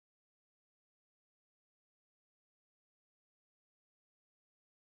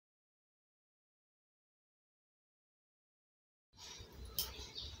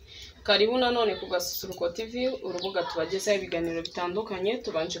Karibu nanone ku Gasusuruko TV, urubuga tubagezaho ibiganiro bitandukanye.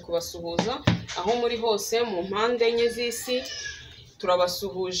 Tubanje kubasuhuza aho muri hose mu mpande enye z'isi,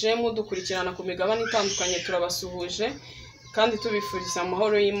 turabasuhuje mudukurikirana ku migabane itandukanye, turabasuhuje kandi tubifuriza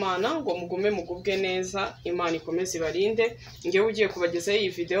amahoro y'Imana ngo mugume mugubwe neza, Imana ikomeze ibarinde. Ngewe ugiye kubagezaho iyi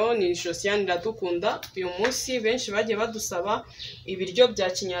video ni Josiane Iradukunda. Uyu munsi benshi bagiye badusaba ibiryo bya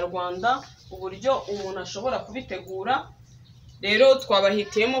kinyarwanda, uburyo umuntu ashobora kubitegura. Rero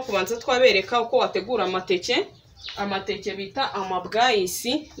twabahitiyemo kubanza twabereka uko wategura amateke bita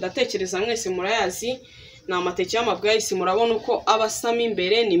amabwayisi. Ndatekereza mwese murayazi, ni amateke y'amabwayisi. Murabona uko abasamo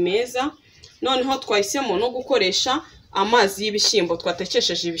imbere ni meza. Noneho twahisemo no gukoresha amazi y'ibishyimbo.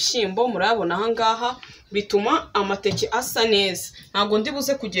 Twatekesheje ibishyimbo, murabona aha ngaha, bituma amateke asa neza. Ntabwo ndi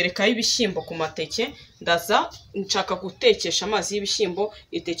buze kugerekaho ibishyimbo ku mateke, ndaza nshaka gutekesha amazi y'ibishyimbo,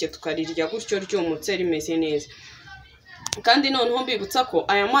 iteke tukarirya gutyo ryumutse rimeze neza. Kandi noneho mbibutsa ko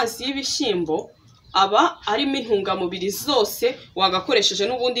aya mazi y'ibishyimbo aba arimo intungamubiri zose wagakoresheje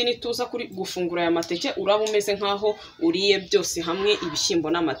n'ubundi nituza kuri gufungura aya mateke uraba umeze nkaho uriye byose hamwe, ibishyimbo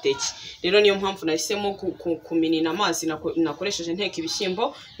n'amateke. Rero niyo mpamvu nahisemo kuminina amazi nakoresheje nteka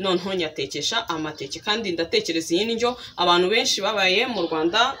ibishyimbo, noneho nyatekesha amateke. Kandi ndatekereza iyi ndyo abantu benshi babaye mu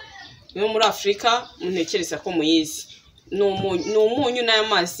Rwanda no muri Afrika muntekereza ko muyizi. Ni umunyu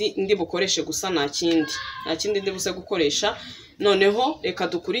n'amazi ndi bukoreshe gusa, nta kindi ndi buze gukoresha. Noneho reka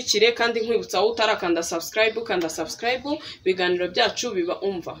dukurikire, kandi nkwibutsa aho utarakanda subscribe, kanda subscribe. Ibiganiro byacu biba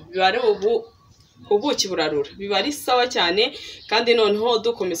ari ubuki burarura, biba ari sawa cyane. Kandi noneho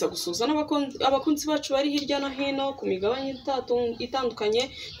dukomeza gusuhuza abakunzi bacu bari hirya no hino ku migabane itandukanye,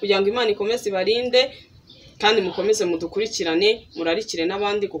 kugira ngo Imana ikomeze ibarinde kandi mukomeze mudukurikirane, murarikire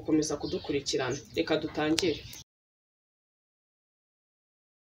n'abandi gukomeza kudukurikirana. Reka dutangire.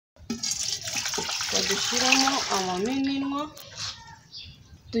 Dushyiramo amamininwa,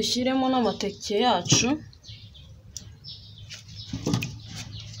 dushyiremo n'amateke yacu.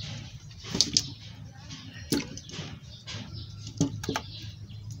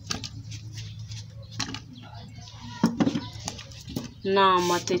 Ni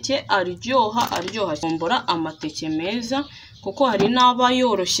amateke aryoha kumbura amateke meza, kuko hari n'aba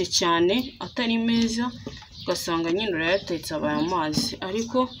yoroshye cyane atari meza, ugasanga nyine urayatetse abaye amazi,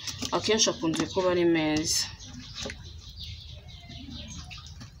 ariko akenshi akunze kuba ari meza.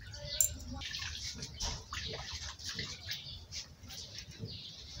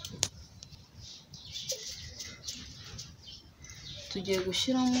 Tugiye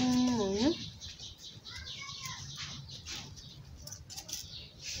gushyiramo umunyu.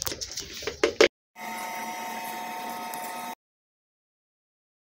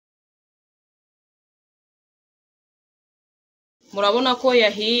 Murabona ko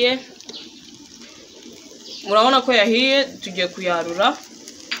yahiye, tugiye kuyarura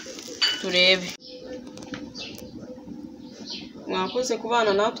turebe. Mwakoze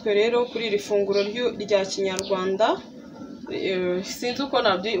kubana natwe rero kuri iri funguro rya kinyarwanda. Sinzi uko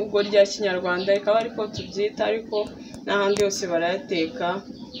ubwo rya kinyarwanda rikaba ariko tubyita, ariko n'ahandi hose barayateka.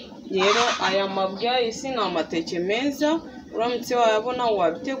 Rero aya mabwayisi ni amateke meza, uramutse wayabona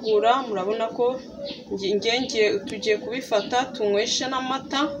wabitegura. Murabona ko tugiye kubifata tunyweshe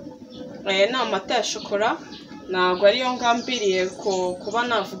n'amata. Aya ni amata ya shokora, ntabwo ariyo ngambiriye kuba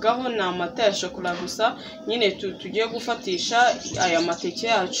navugaho, ni amata ya shokora gusa. Nyine tugiye gufatisha aya mateke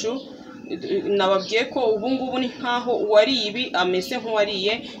yacu. Nababwiye ko ubungubu ni nkaho uwariye ibi ameze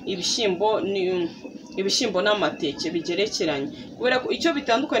nk'uwariye ibishyimbo n'amateke bigerekeranye, kubera ko icyo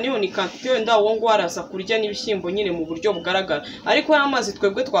bitandukaniyeho ni quantité. Wenda uwo ngo waraza kurya n'ibishyimbo nyine mu buryo bugaragara, ariko aya mazi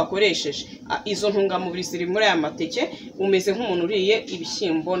twebwe twakoresheje, izo ntungamubiri ziri muri aya mateke, umeze nk'umuntu uriye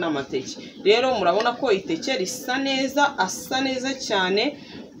ibishyimbo n'amateke. Rero murabona ko iteke risa neza, asa neza cyane,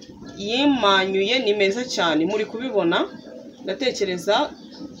 yimanyuye, ni meza cyane. Muri kubibona, ndatekereza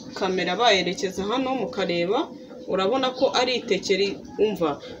kamera bayerekeza hano mukareba. Urabona ko ari itekeri,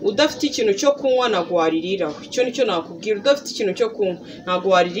 udafite ikintu cyo kunywa ntabwo waririraho. Icyo nicyo nakubwira, udafite ikintu cyo kunywa ntabwo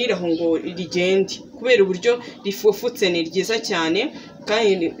waririraho ngo rigende, kubera uburyo rifufutse, ni ryiza cyane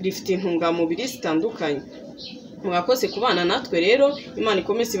kandi rifite intungamubiri zitandukanye. Mwakoze kubana natwe rero, Imana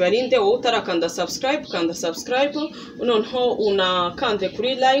ikomeze ibarinde. Wowe utarakanda subscribe, kanda subscribe. Noneho unakande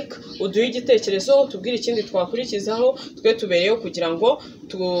kuri like, uduhe igitekerezo, tubwire ikindi twakurikizaho. Twe tubereyeho kugira ngo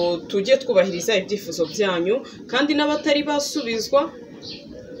tujye twubahiriza ibyifuzo byanyu. Kandi n'abatari basubizwa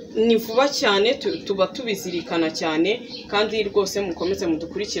ni vuba cyane, tuba tubizirikana cyane. Kandi rwose mukomeze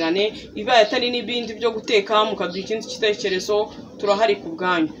mudukurikirane. Ibaye atari n'ibindi byo guteka, mukaduha ikindi gitekerezo, turahari ku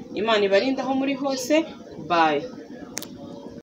bwanyu. Imana ibarinde aho muri hose. Bye.